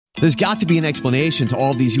There's got to be an explanation to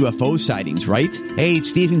all these UFO sightings, right? Hey,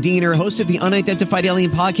 it's Stephen Diener, host of the Unidentified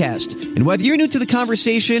Alien Podcast. And whether you're new to the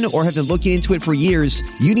conversation or have been looking into it for years,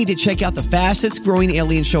 you need to check out the fastest growing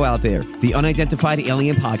alien show out there, the Unidentified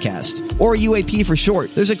Alien Podcast, or UAP for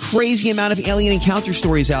short. There's a crazy amount of alien encounter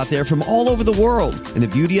stories out there from all over the world. And the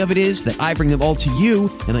beauty of it is that I bring them all to you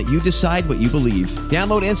and let you decide what you believe.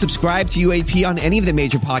 Download and subscribe to UAP on any of the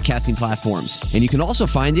major podcasting platforms. And you can also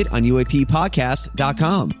find it on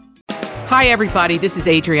UAPpodcast.com. Hi, everybody. This is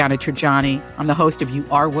Adriana Trajani. I'm the host of You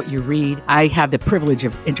Are What You Read. I have the privilege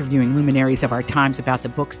of interviewing luminaries of our times about the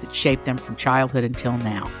books that shaped them from childhood until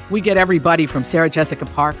now. We get everybody from Sarah Jessica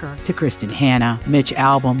Parker to Kristen Hanna, Mitch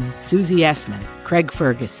Albom, Susie Essman, Craig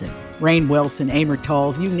Ferguson, Rainn Wilson, Amor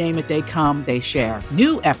Tolls, you name it, they come, they share.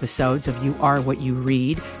 New episodes of You Are What You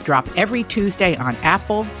Read drop every Tuesday on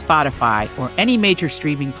Apple, Spotify, or any major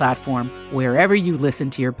streaming platform wherever you listen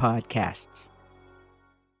to your podcasts.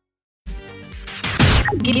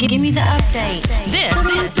 Give me the update.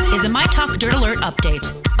 This is a My Talk Dirt Alert update.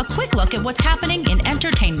 A quick look at what's happening in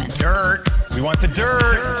entertainment. Dirt. We want the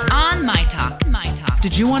dirt. On My Talk. My Talk.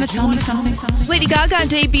 Did you want to tell me something? Lady Gaga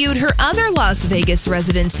debuted her other Las Vegas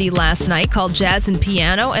residency last night called Jazz and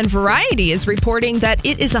Piano, and Variety is reporting that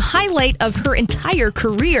it is a highlight of her entire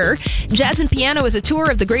career. Jazz and Piano is a tour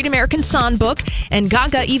of the Great American Songbook, and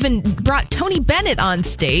Gaga even brought Tony Bennett on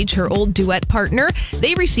stage, her old duet partner.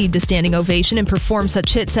 They received a standing ovation and performed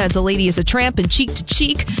such hits as A Lady is a Tramp and Cheek to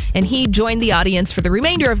Cheek, and he joined the audience for the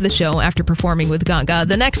remainder of the show after performing with Gaga.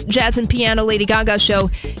 The next Jazz and Piano Lady Gaga show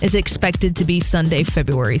is expected to be Sunday,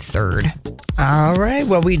 February 3rd. All right.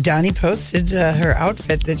 Well, Donnie posted her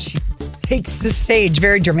outfit that she takes the stage.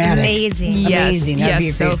 Very dramatic. Amazing. Yes, Amazing. That'd be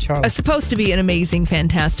a great show. It's supposed to be an amazing,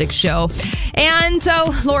 fantastic show. And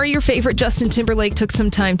so, Laura, your favorite, Justin Timberlake, took some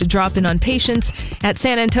time to drop in on patients at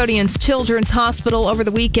San Antonio's Children's Hospital over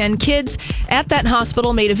the weekend. Kids at that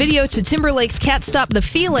hospital made a video to Timberlake's Can't Stop the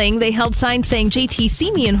Feeling. They held signs saying, JT,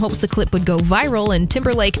 see me, in hopes the clip would go viral. And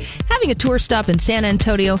Timberlake, having a tour stop in San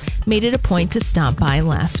Antonio, made it a point to stop by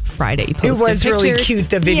last Friday. He It was posted really pictures. cute,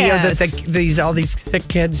 the video Yes. that all these sick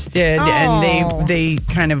kids did, and they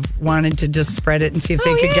kind of wanted to just spread it and see if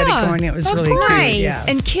they could get it going. It was Of really course. cute. Yes.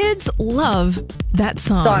 And kids love that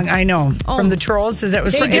song. I know. From the Trolls? Is that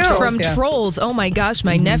was It's from Yeah. Trolls. Oh my gosh,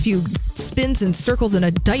 my nephew spins in circles in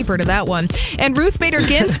a diaper to that one. And Ruth Bader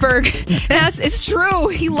Ginsburg it's true.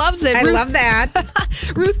 He loves it. I love that.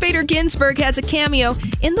 Ruth Bader Ginsburg has a cameo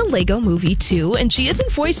in the Lego Movie 2, and she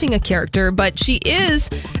isn't voicing a character, but she is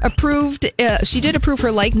approved. She did approve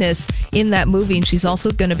her likeness in that movie, and she's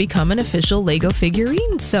also going to become an official Lego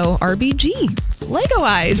figurine. So RBG,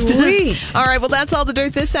 Legoized. Sweet. All right, well, that's all the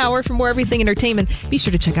dirt this hour. For more everything entertainment, be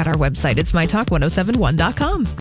sure to check out our website. It's mytalk1071.com.